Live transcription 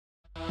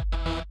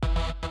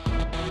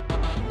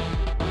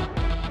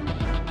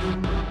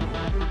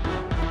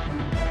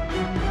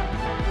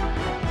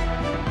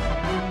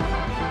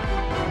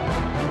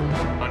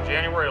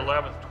January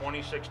 11th,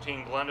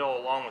 2016, Glendale,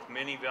 along with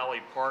many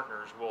Valley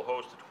partners, will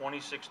host the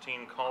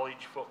 2016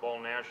 College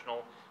Football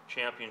National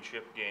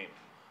Championship game.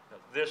 Now,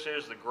 this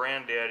is the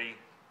granddaddy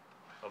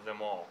of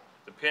them all,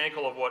 the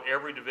pinnacle of what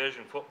every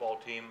division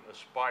football team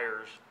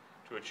aspires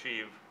to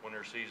achieve when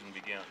their season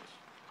begins.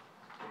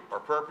 Our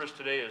purpose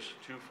today is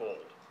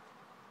twofold.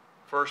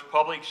 First,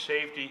 public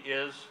safety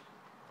is,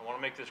 I want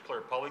to make this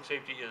clear, public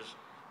safety is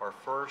our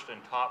first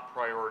and top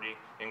priority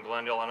in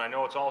Glendale, and I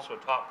know it's also a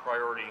top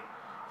priority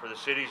for the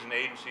cities and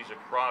agencies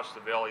across the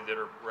valley that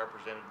are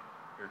represented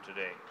here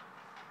today.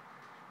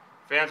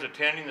 Fans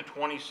attending the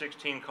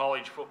 2016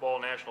 College Football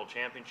National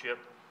Championship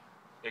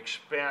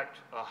expect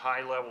a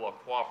high level of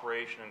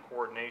cooperation and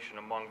coordination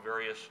among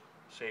various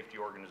safety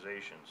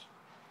organizations.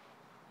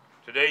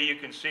 Today, you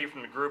can see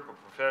from the group of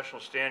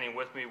professionals standing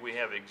with me, we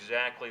have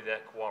exactly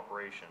that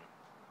cooperation.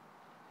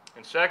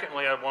 And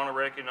secondly, I want to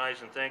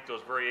recognize and thank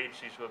those very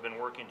agencies who have been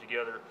working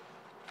together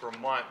for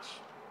months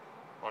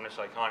on this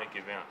iconic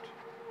event.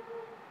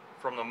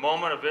 From the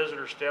moment a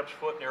visitor steps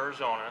foot in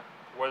Arizona,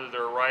 whether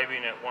they're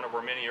arriving at one of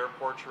our many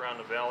airports around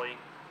the valley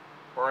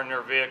or in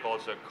their vehicle,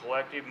 it's a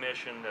collective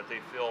mission that they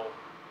feel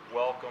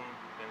welcome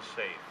and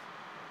safe.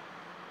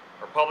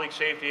 Our public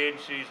safety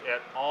agencies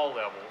at all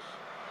levels,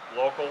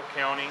 local,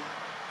 county,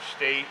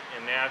 state,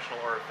 and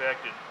national, are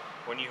affected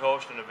when you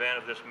host an event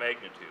of this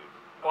magnitude.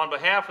 On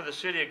behalf of the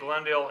City of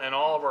Glendale and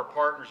all of our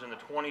partners in the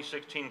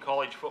 2016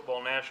 College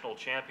Football National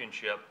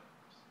Championship,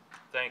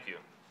 thank you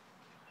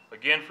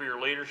again for your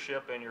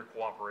leadership and your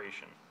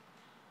cooperation.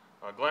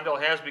 Glendale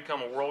has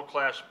become a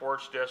world-class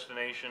sports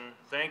destination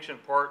thanks in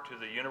part to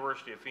the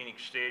University of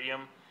Phoenix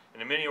Stadium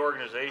and the many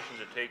organizations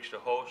it takes to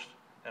host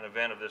an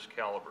event of this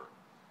caliber.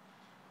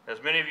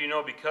 As many of you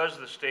know, because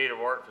of the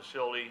state-of-art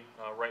facility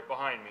right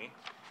behind me,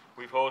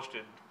 we've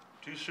hosted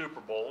 2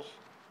 Super Bowls,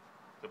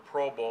 the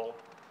Pro Bowl,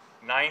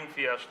 9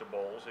 Fiesta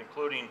Bowls,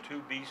 including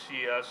 2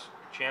 BCS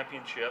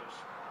championships,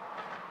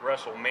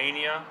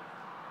 WrestleMania,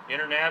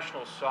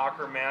 international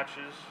soccer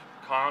matches,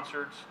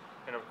 concerts,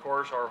 and of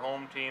course our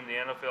home team, the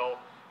NFL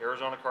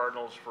Arizona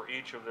Cardinals, for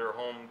each of their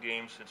home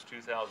games since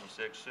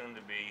 2006, soon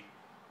to be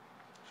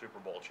Super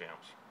Bowl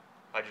champs.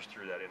 I just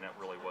threw that in, that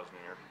really wasn't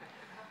here.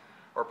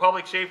 Our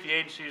public safety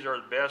agencies are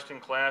the best in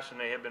class, and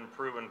they have been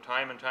proven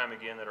time and time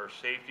again that our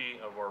safety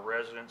of our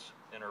residents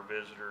and our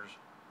visitors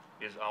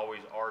is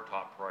always our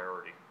top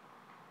priority.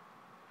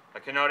 I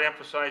cannot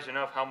emphasize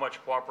enough how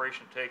much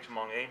cooperation it takes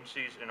among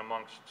agencies and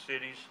amongst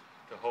cities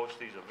to host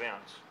these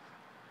events.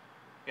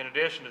 In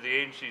addition to the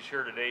agencies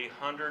here today,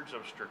 hundreds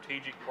of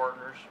strategic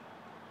partners,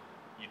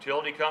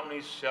 utility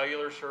companies,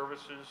 cellular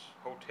services,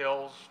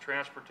 hotels,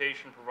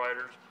 transportation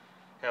providers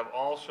have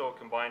also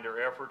combined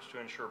their efforts to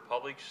ensure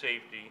public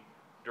safety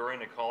during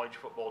the College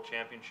Football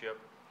Championship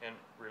and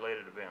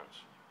related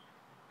events.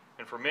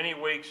 And for many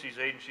weeks, these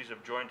agencies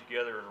have joined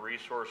together in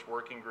resource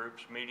working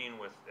groups, meeting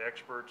with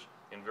experts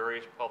in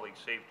various public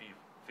safety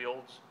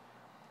fields.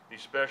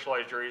 These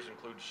specialized areas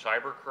include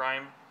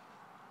cybercrime,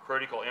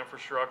 critical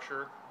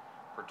infrastructure,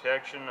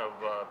 protection of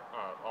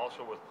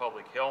also with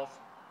public health,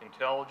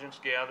 intelligence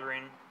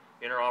gathering,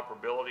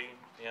 interoperability,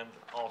 and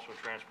also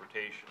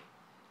transportation.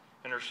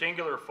 And their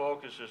singular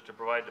focus is to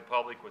provide the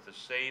public with a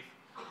safe,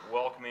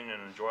 welcoming,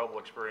 and enjoyable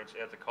experience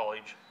at the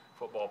College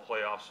Football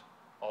Playoffs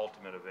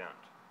ultimate event.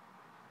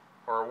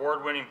 Our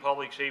award-winning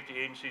public safety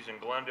agencies in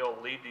Glendale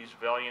lead these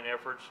valiant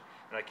efforts,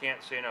 and I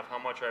can't say enough how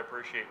much I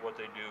appreciate what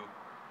they do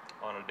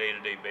on a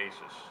day-to-day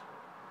basis.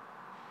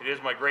 It is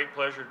my great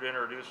pleasure to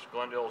introduce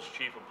Glendale's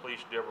Chief of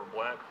Police, Deborah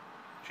Black.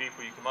 Chief,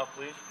 will you come up,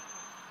 please?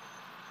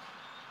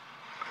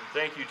 And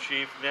thank you,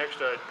 Chief. Next,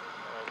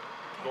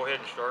 go ahead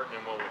and start,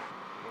 and we'll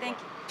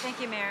Thank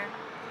you, Mayor.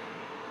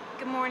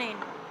 Good morning.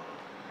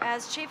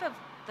 As Chief of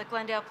the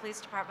Glendale Police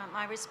Department,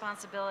 my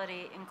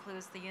responsibility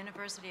includes the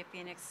University of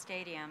Phoenix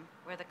Stadium,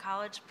 where the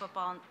College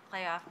Football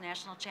Playoff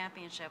National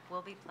Championship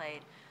will be played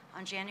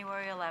on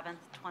January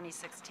 11th,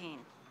 2016.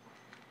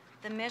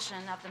 The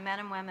mission of the men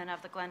and women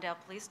of the Glendale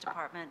Police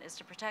Department is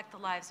to protect the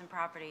lives and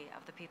property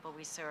of the people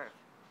we serve.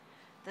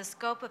 The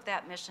scope of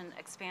that mission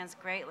expands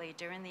greatly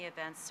during the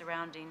events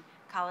surrounding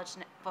college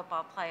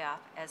football playoff,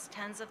 as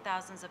tens of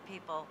thousands of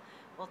people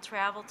will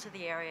travel to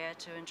the area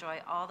to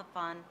enjoy all the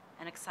fun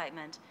and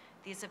excitement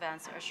these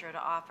events are sure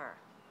to offer.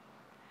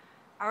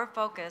 Our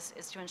focus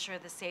is to ensure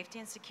the safety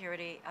and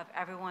security of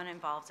everyone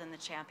involved in the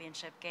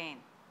championship game.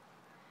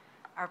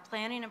 Our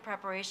planning and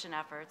preparation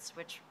efforts,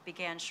 which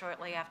began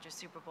shortly after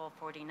Super Bowl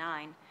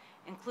 49,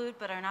 include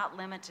but are not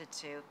limited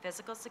to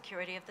physical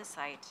security of the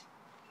site,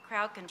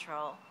 crowd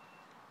control,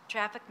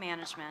 traffic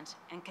management,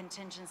 and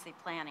contingency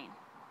planning.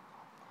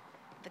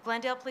 The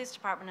Glendale Police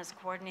Department is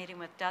coordinating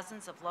with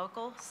dozens of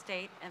local,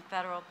 state, and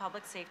federal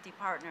public safety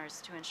partners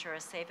to ensure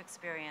a safe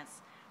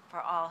experience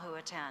for all who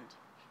attend.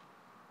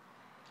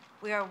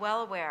 We are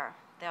well aware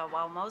that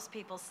while most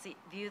people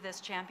view this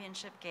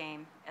championship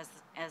game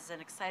as an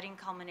exciting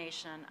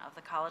culmination of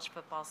the college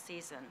football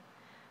season,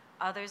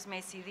 others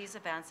may see these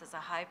events as a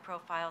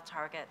high-profile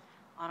target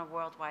on a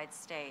worldwide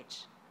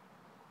stage.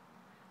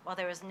 While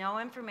there is no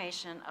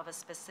information of a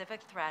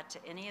specific threat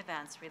to any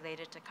events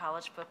related to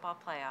college football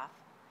playoff,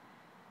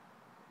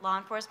 law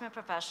enforcement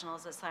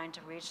professionals assigned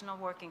to regional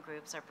working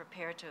groups are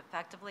prepared to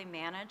effectively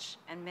manage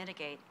and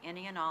mitigate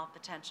any and all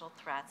potential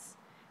threats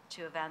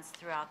to events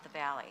throughout the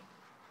Valley.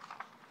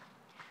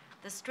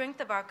 The strength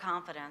of our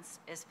confidence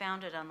is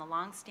founded on the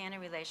long-standing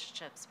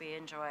relationships we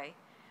enjoy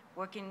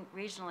working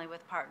regionally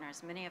with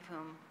partners, many of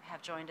whom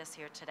have joined us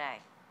here today.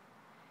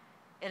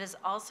 It is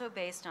also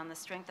based on the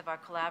strength of our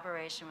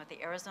collaboration with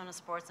the Arizona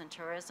Sports and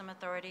Tourism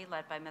Authority,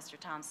 led by Mr.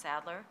 Tom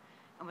Sadler,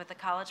 and with the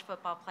College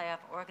Football Playoff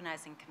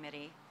Organizing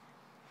Committee,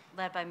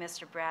 led by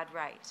Mr. Brad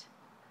Wright.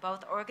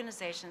 Both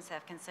organizations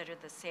have considered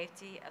the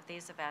safety of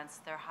these events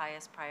their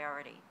highest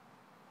priority.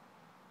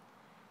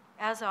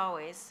 As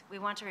always, we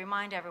want to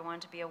remind everyone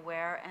to be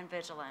aware and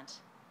vigilant,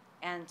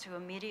 and to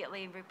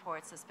immediately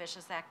report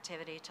suspicious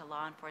activity to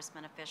law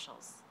enforcement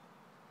officials.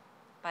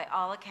 By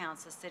all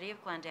accounts, the City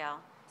of Glendale,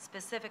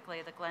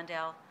 specifically the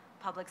Glendale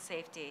Public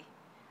Safety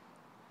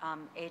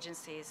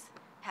agencies,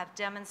 have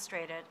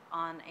demonstrated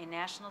on a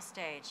national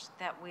stage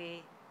that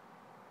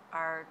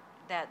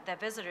that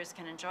visitors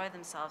can enjoy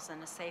themselves in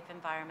a safe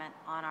environment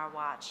on our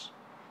watch.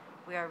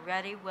 We are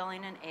ready,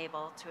 willing, and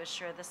able to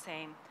assure the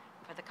same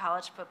for the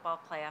College Football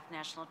Playoff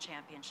National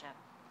Championship.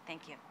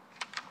 Thank you.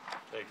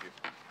 Thank you.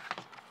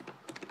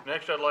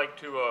 Next, I'd like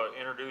to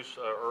introduce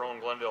our own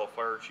Glendale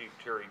Fire Chief,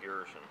 Terry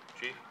Garrison.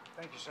 Chief?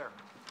 Thank you, sir.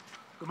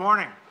 Good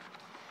morning.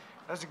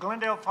 As the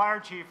Glendale Fire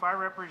Chief, I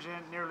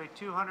represent nearly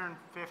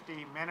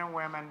 250 men and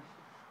women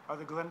of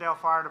the Glendale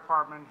Fire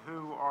Department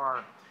who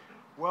are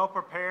well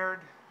prepared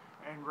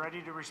and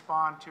ready to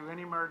respond to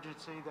any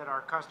emergency that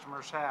our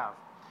customers have.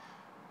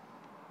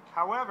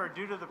 However,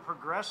 due to the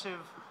progressive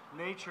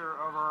nature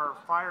of our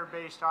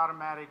fire-based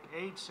automatic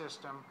aid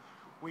system,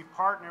 we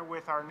partner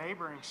with our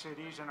neighboring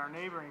cities and our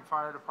neighboring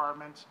fire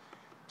departments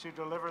to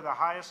deliver the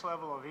highest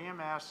level of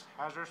EMS,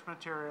 hazardous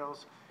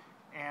materials,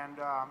 and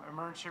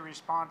emergency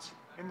response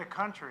in the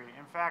country.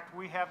 In fact,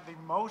 we have the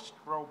most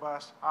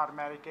robust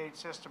automatic aid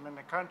system in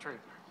the country.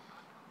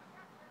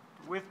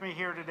 With me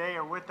here today,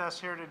 or with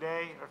us here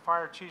today, are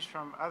fire chiefs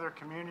from other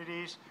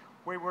communities.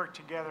 We work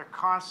together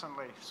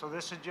constantly, so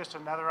this is just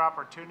another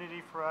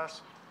opportunity for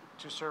us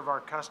to serve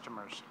our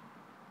customers.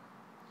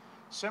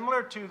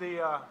 Similar to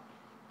the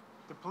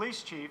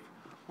police chief,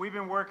 we've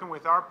been working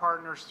with our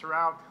partners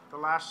throughout the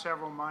last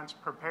several months,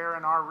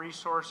 preparing our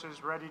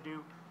resources, ready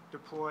to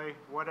deploy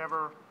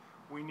whatever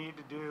we need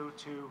to do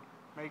to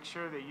make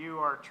sure that you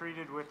are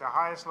treated with the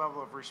highest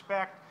level of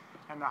respect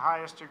and the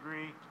highest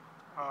degree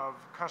of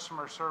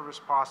customer service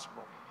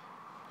possible.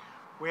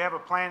 We have a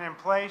plan in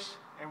place,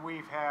 and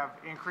we have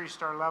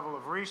increased our level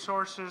of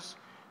resources.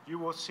 You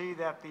will see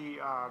that the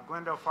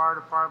Glendale Fire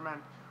Department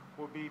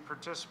will be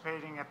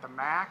participating at the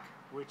MAC,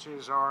 which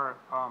is our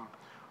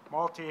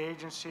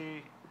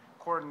multi-agency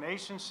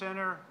coordination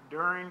center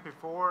during,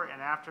 before,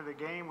 and after the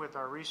game with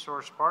our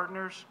resource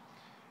partners.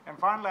 And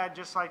finally, I'd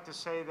just like to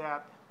say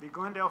that the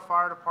Glendale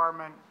Fire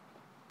Department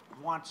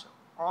wants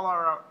all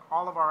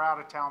of our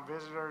out-of-town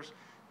visitors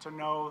to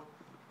know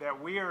that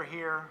we are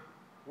here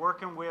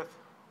working with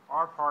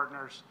our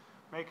partners,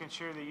 making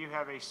sure that you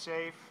have a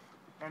safe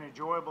and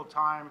enjoyable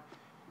time.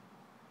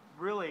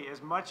 Really,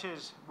 as much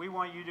as we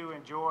want you to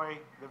enjoy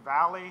the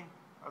Valley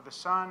of the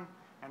Sun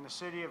and the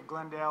city of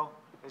Glendale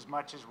as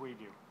much as we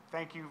do.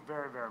 Thank you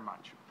very, very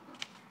much.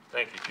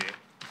 Thank you, Chief.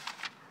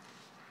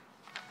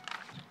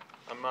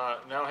 I'm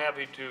now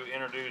happy to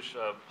introduce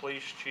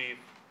Police Chief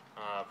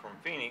from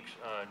Phoenix,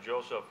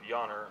 Joseph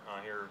Yonner,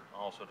 here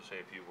also to say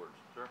a few words.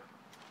 Sir?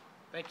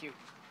 Thank you.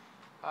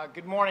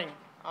 Good morning.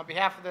 On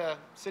behalf of the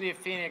City of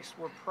Phoenix,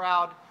 we're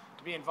proud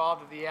to be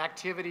involved with the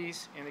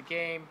activities in the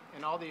game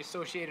and all the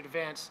associated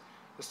events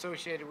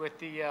associated with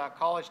the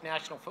College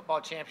National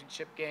Football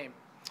Championship game.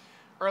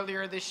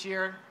 Earlier this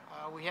year,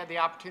 we had the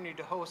opportunity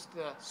to host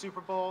the Super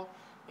Bowl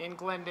in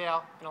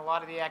Glendale and a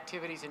lot of the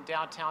activities in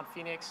downtown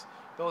Phoenix.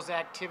 Those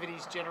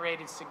activities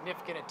generated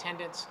significant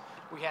attendance.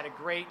 We had a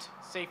great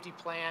safety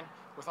plan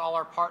with all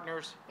our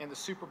partners, and the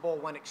Super Bowl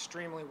went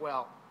extremely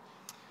well.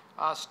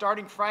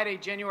 Starting Friday,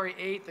 January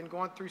 8th, and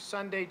going through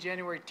Sunday,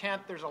 January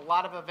 10th, there's a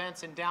lot of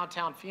events in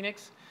downtown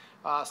Phoenix.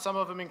 Some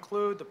of them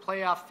include the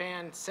Playoff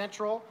Fan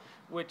Central,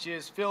 which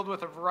is filled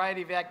with a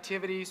variety of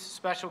activities,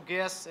 special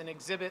guests, and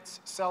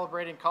exhibits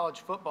celebrating college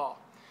football.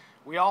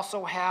 We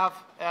also have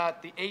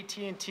at the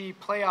AT&T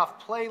Playoff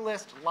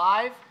Playlist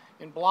Live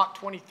in Block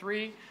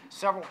 23,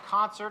 several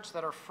concerts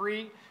that are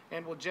free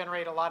and will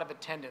generate a lot of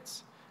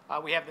attendance.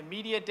 We have the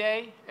Media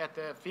Day at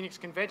the Phoenix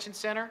Convention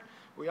Center.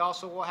 We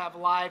also will have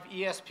live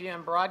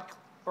ESPN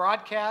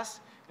broadcasts,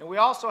 and we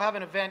also have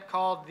an event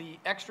called the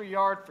Extra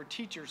Yard for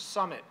Teachers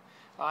Summit.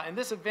 And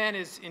this event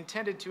is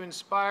intended to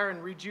inspire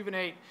and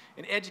rejuvenate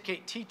and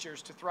educate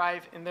teachers to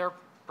thrive in their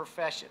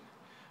profession.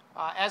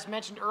 As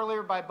mentioned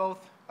earlier by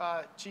both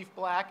Chief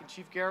Black and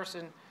Chief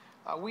Garrison,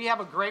 we have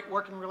a great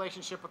working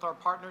relationship with our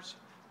partners.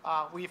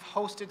 We've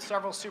hosted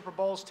several Super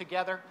Bowls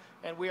together,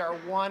 and we are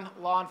one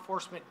law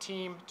enforcement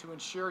team to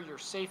ensure your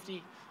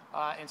safety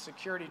and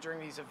security during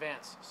these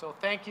events. So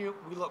thank you.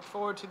 We look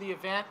forward to the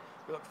event.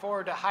 We look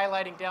forward to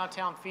highlighting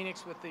downtown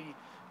Phoenix with the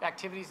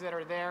activities that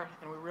are there,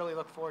 and we really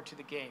look forward to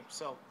the game.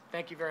 So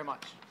thank you very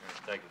much.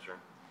 Thank you, sir.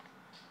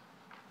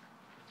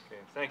 Okay,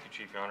 thank you,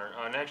 Chief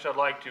Yonner. Next, I'd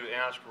like to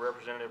ask a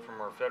representative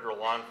from our federal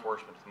law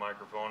enforcement to the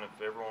microphone,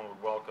 if everyone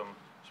would welcome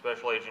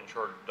Special Agent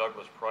Charge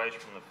Douglas Price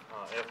from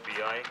the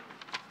FBI.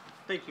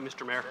 Thank you,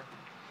 Mr. Mayor.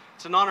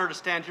 It's an honor to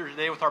stand here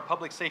today with our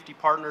public safety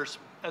partners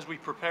as we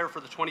prepare for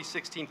the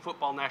 2016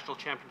 Football National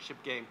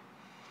Championship game.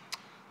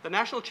 The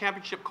National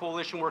Championship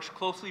Coalition works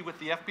closely with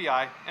the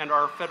FBI and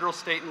our federal,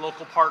 state, and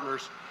local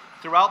partners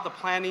throughout the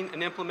planning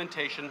and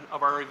implementation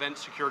of our event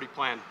security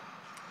plan.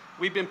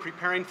 We've been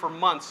preparing for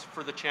months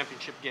for the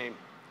championship game.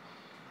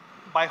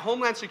 By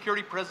Homeland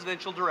Security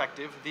Presidential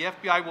Directive, the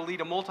FBI will lead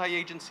a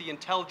multi-agency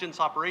intelligence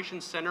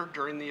operations center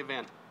during the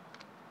event.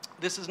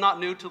 This is not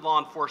new to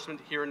law enforcement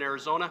here in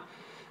Arizona,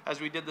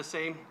 as we did the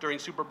same during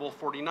Super Bowl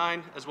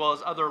 49, as well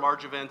as other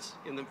large events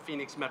in the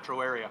Phoenix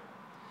metro area.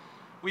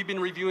 We've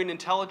been reviewing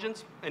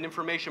intelligence and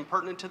information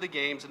pertinent to the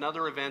games and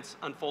other events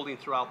unfolding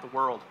throughout the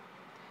world.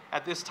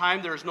 At this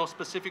time, there is no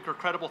specific or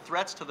credible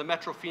threats to the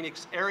Metro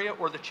Phoenix area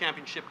or the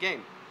championship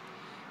game.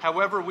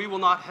 However, we will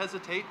not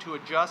hesitate to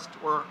adjust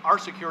our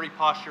security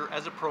posture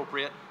as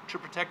appropriate to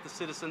protect the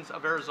citizens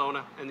of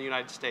Arizona and the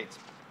United States.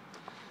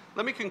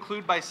 Let me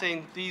conclude by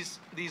saying these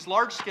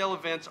large-scale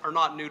events are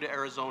not new to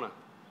Arizona.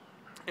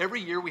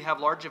 Every year we have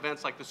large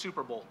events like the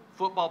Super Bowl,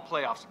 football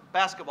playoffs,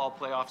 basketball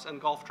playoffs,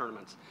 and golf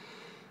tournaments.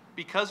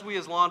 Because we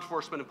as law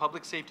enforcement and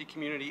public safety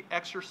community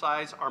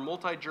exercise our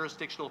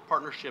multi-jurisdictional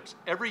partnerships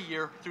every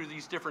year through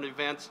these different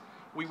events,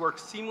 we work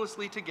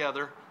seamlessly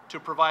together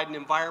to provide an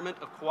environment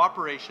of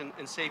cooperation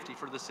and safety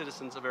for the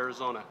citizens of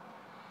Arizona.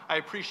 I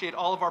appreciate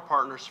all of our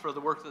partners for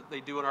the work that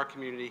they do in our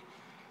community.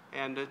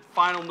 And the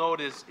final note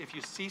is, if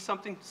you see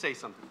something, say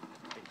something.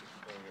 Thank you.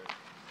 Very good.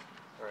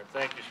 All right,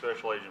 thank you,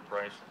 Special Agent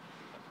Price.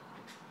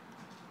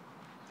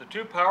 The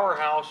two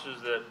powerhouses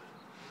that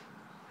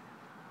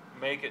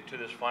make it to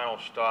this final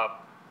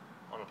stop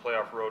on the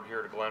playoff road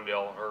here to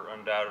Glendale are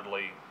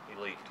undoubtedly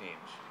elite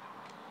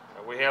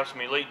teams. We have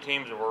some elite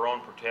teams of our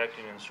own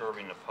protecting and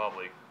serving the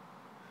public.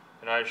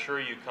 And I assure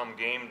you, come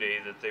game day,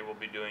 that they will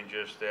be doing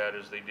just that,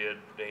 as they did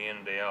day in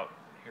and day out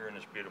here in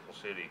this beautiful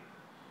city.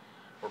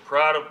 We're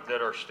proud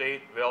that our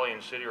state, valley,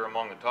 and city are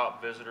among the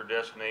top visitor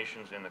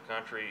destinations in the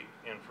country,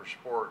 and for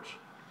sports,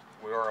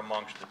 we are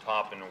amongst the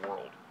top in the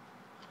world.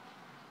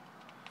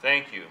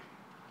 Thank you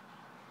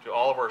to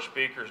all of our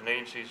speakers and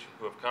agencies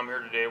who have come here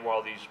today.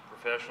 While these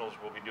professionals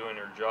will be doing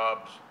their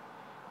jobs,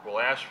 we'll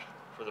ask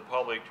for the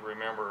public to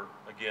remember,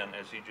 again,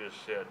 as he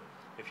just said,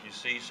 if you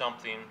see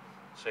something,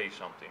 say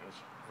something. It's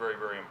very,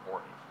 very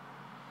important.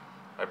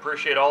 I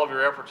appreciate all of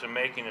your efforts in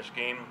making this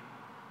game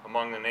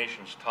among the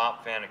nation's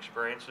top fan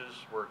experiences.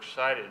 We're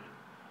excited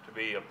to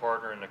be a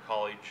partner in the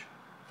college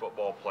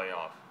football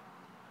playoff.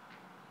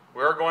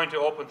 We are going to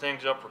open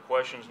things up for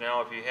questions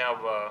now. If you have,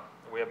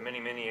 we have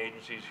many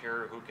agencies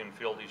here who can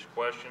field these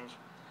questions.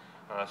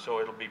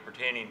 So it'll be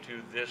pertaining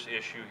to this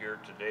issue here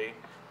today.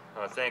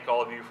 Thank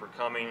all of you for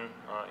coming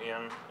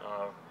in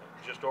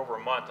just over a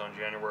month on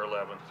January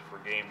 11th for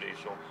game day.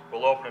 So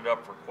we'll open it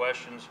up for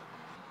questions.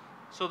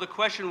 So the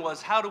question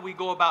was, how do we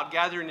go about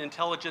gathering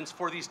intelligence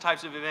for these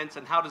types of events,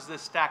 and how does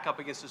this stack up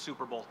against the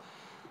Super Bowl?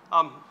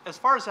 As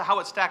far as how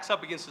it stacks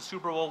up against the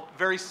Super Bowl,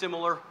 very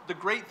similar. The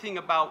great thing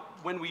about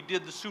when we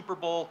did the Super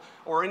Bowl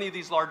or any of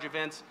these large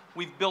events,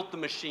 we've built the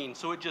machine,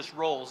 so it just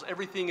rolls.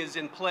 Everything is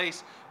in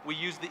place. We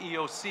use the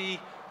EOC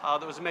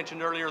that was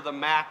mentioned earlier, the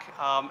MAC,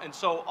 and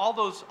so all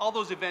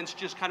those events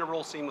just kind of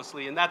roll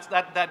seamlessly, and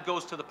that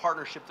goes to the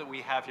partnership that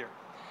we have here.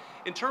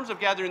 In terms of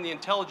gathering the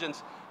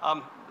intelligence,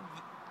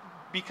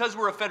 because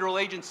we're a federal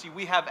agency,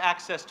 we have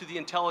access to the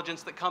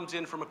intelligence that comes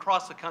in from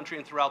across the country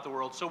and throughout the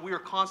world. So we are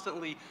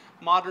constantly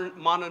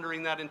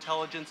monitoring that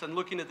intelligence and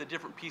looking at the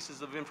different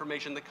pieces of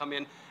information that come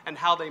in and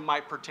how they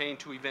might pertain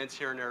to events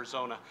here in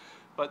Arizona.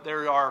 But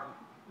there are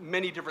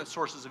many different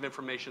sources of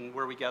information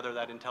where we gather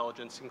that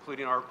intelligence,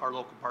 including our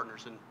local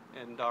partners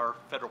and our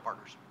federal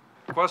partners.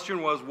 The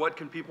question was, what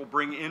can people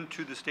bring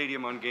into the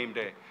stadium on game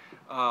day?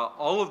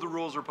 All of the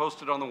rules are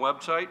posted on the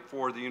website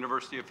for the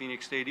University of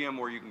Phoenix Stadium,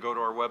 or you can go to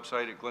our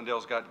website at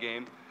Glendale's Got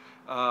Game.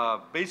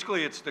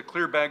 Basically, it's the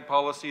clear bag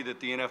policy that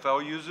the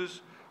NFL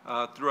uses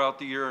throughout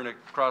the year and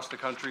across the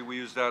country. We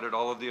use that at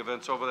all of the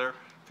events over there.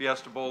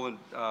 Fiesta Bowl and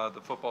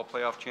the Football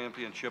Playoff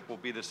Championship will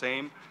be the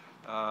same.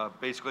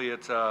 Basically,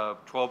 it's a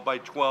 12 by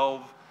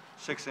 12,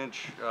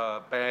 6-inch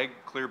bag,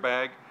 clear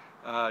bag.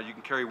 You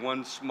can carry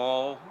one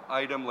small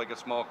item, like a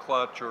small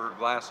clutch or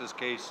glasses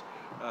case,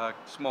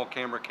 small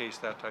camera case,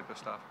 that type of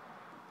stuff.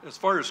 As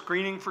far as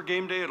screening for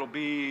game day, it'll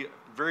be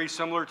very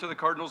similar to the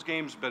Cardinals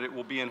games, but it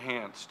will be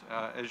enhanced.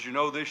 As you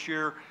know, this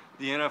year,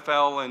 the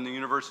NFL and the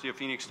University of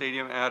Phoenix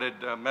Stadium added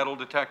metal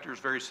detectors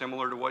very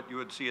similar to what you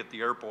would see at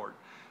the airport.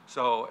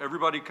 So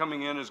everybody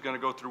coming in is going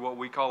to go through what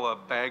we call a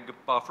bag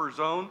buffer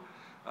zone.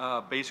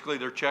 Basically,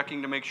 they're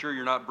checking to make sure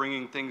you're not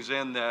bringing things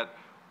in that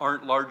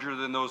aren't larger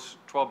than those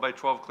 12 by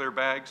 12 clear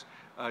bags.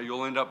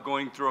 You'll end up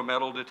going through a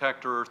metal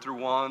detector or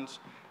through wands,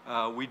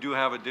 We do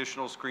have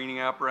additional screening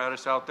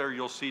apparatus out there.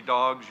 You'll see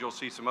dogs, you'll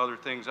see some other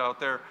things out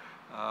there.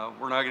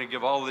 We're not going to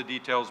give all the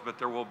details, but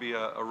there will be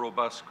a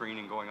robust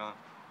screening going on.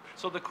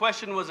 So the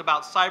question was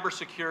about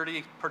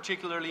cybersecurity,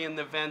 particularly in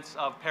the events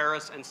of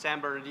Paris and San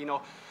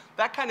Bernardino.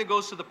 That kind of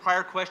goes to the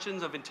prior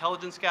questions of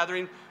intelligence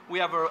gathering. We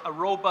have a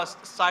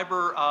robust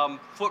cyber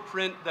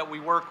footprint that we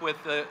work with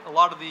a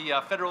lot of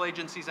the federal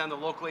agencies and the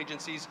local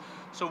agencies.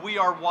 So we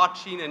are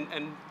watching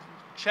and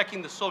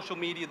checking the social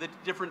media, the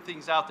different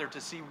things out there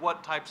to see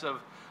what types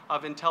of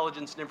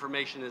intelligence and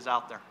information is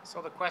out there.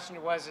 So the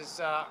question was, is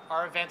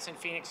our events in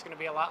Phoenix going to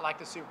be a lot like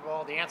the Super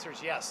Bowl? The answer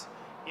is yes.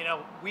 You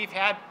know, we've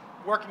had,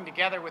 working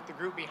together with the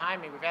group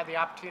behind me, we've had the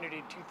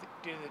opportunity to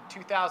do the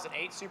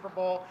 2008 Super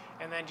Bowl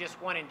and then just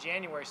one in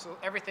January. So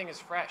everything is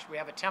fresh. We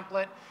have a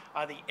template.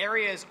 The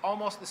area is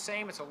almost the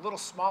same. It's a little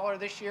smaller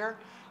this year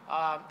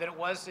than it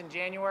was in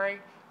January.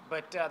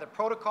 But the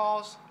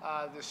protocols,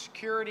 the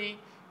security,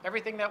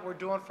 everything that we're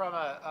doing from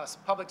a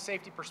public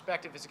safety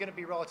perspective is going to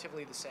be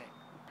relatively the same.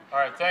 All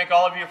right, thank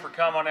all of you for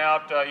coming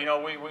out. You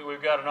know,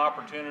 we've got an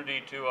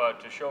opportunity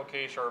to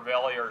showcase our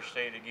valley, our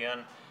state again,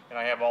 and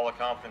I have all the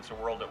confidence in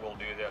the world that we'll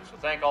do that. So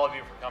thank all of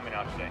you for coming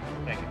out today.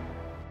 Thank you.